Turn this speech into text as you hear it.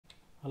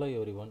Hello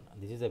everyone,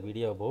 this is a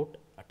video about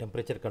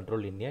temperature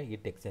control in a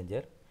heat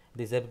exchanger.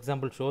 This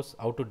example shows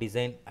how to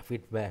design a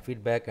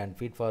feedback and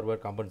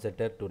feed-forward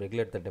compensator to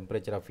regulate the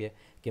temperature of a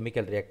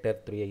chemical reactor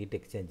through a heat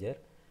exchanger.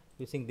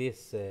 Using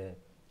this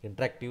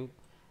interactive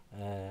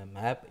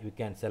app, you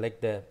can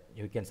select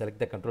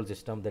the control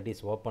system, that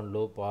is open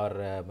loop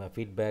or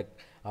feedback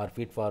or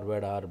feed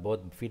forward or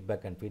both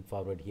feedback and feed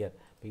forward. Here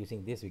by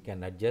using this, we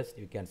can adjust,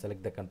 you can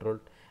select the control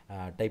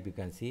type. You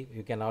can see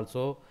you can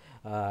also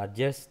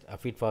adjust a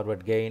feed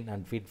forward gain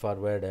and feed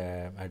forward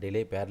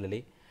delay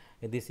parallelly.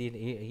 In this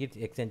heat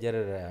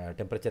exchanger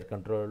temperature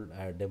control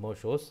demo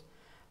shows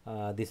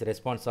this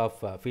response of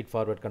feed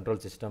forward control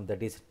system,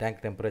 that is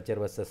tank temperature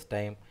versus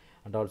time,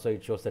 and also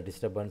it shows the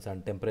disturbance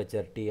and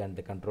temperature T and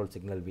the control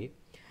signal V.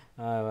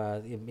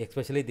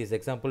 Especially this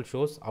example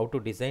shows how to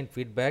design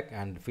feedback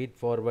and feed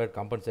forward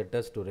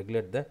compensators to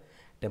regulate the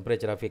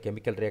temperature of a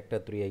chemical reactor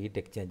through a heat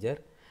exchanger.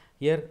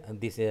 Here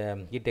this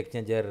heat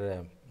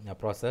exchanger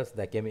process,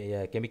 the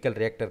chemical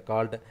reactor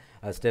called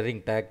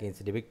stirring tank is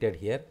depicted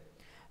here.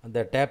 And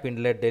the tap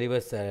inlet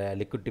delivers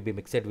liquid to be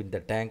mixed with the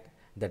tank.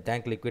 The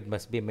tank liquid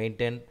must be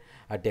maintained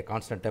at a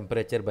constant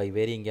temperature by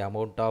varying the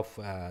amount of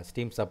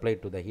steam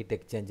supplied to the heat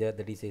exchanger,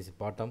 that is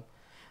bottom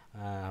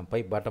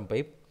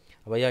pipe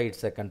via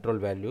its control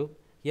value.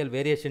 Here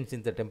variations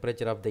in the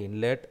temperature of the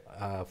inlet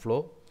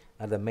flow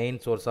are the main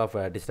source of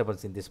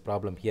disturbance in this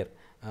problem. Here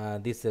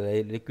this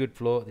liquid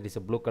flow, that is a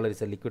blue color,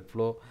 is a liquid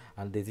flow,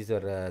 and this is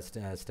a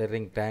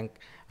stirring tank,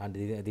 and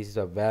this is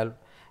a valve,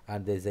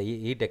 and there is a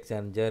heat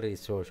exchanger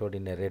is showed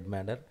in a red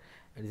manner.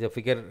 This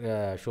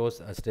figure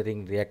shows a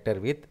stirring reactor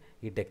with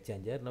heat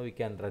exchanger. Now we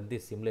can run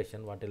this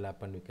simulation. What will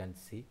happen, we can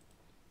see.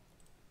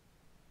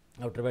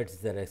 Afterwards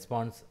the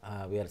response,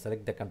 we are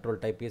select the control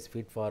type is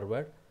feed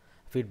forward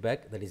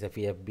feedback, that is a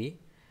FB.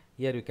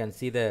 Here you can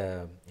see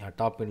the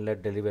top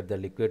inlet deliver the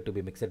liquid to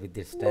be mixed with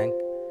this tank,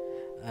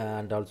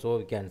 and also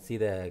we can see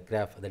the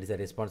graph, that is a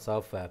response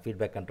of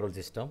feedback control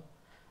system.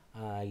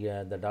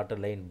 Yeah, the dotted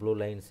line, blue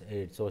lines,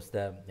 it shows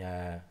the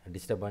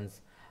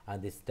disturbance,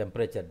 and this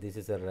temperature, this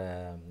is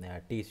a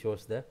T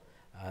shows the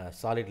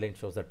solid line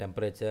shows the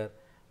temperature,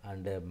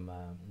 and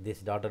this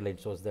dotted line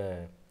shows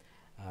the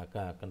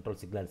control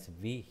signals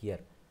V here.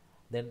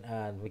 Then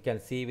we can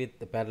see with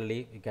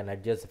parallelly, we can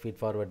adjust feed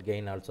forward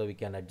gain, also we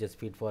can adjust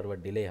feed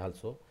forward delay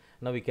also.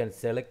 Now we can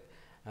select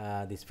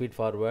this feed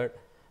forward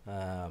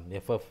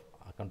FF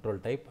control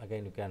type.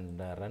 Again you can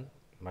run,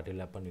 what will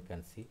happen, you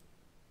can see.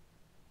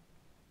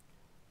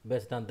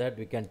 Based on that,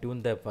 we can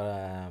tune the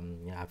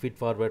feed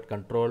forward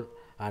control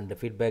and the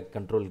feedback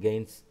control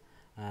gains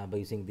by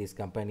using this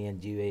companion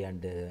GUI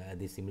and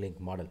the Simulink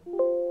model.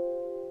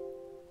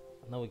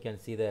 Now we can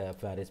see the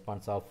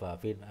response of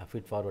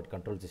feed forward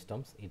control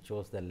systems. It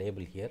shows the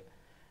label here.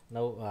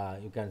 Now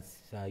you can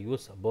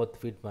use both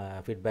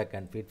feedback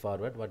and feed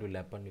forward. What will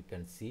happen, you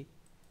can see.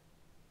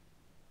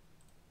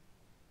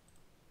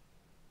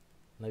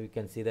 Now you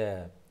can see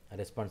the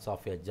response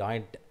of a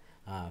joint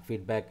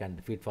feedback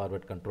and feed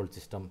forward control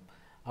system.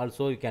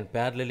 Also you can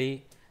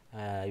parallelly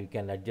you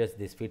can adjust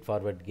this feed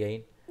forward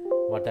gain.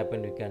 What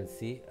happened, you can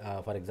see.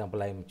 For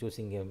example, I am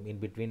choosing in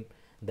between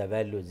the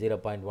value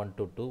 0.1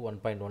 to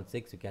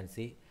 1.16, you can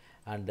see,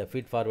 and the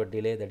feed forward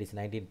delay, that is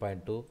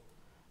 19.2.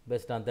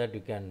 Based on that,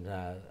 you can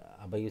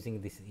by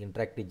using this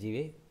interactive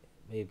GUI,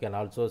 you can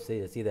also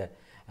see the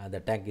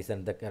tank is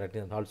in the correct.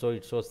 Also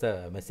it shows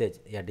the message,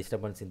 yeah,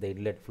 disturbance in the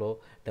inlet flow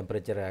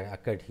temperature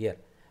occurred here.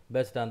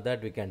 Based on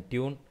that, we can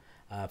tune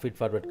feed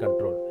forward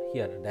control.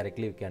 Here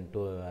directly we can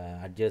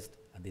adjust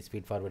this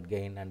feed forward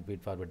gain and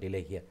feed forward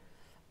delay here.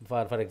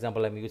 For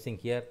example, I am using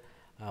here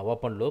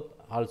open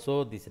loop.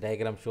 Also this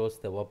diagram shows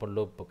the open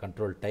loop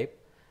control type.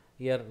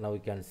 Here now we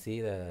can see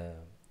the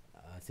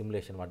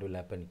simulation, what will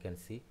happen, you can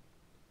see.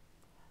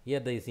 Here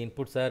these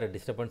inputs are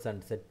disturbance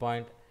and set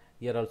point.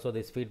 Here also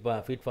this feed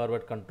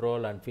forward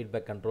control and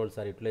feedback controls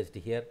are utilized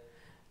here.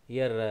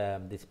 Here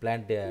this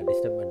plant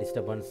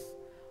disturbance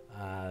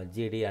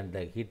GD and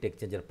the heat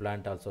exchanger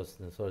plant also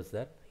shows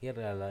that.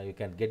 Here you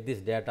can get this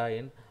data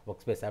in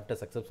workspace. After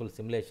successful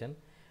simulation,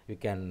 you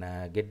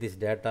can get this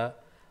data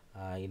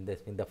in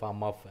the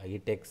form of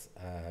heatex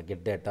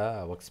get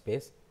data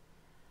workspace.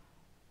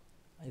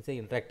 It's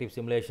an interactive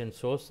simulation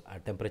shows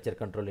temperature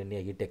control in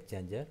a heat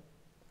exchanger.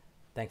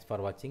 Thanks for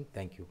watching.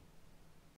 Thank you.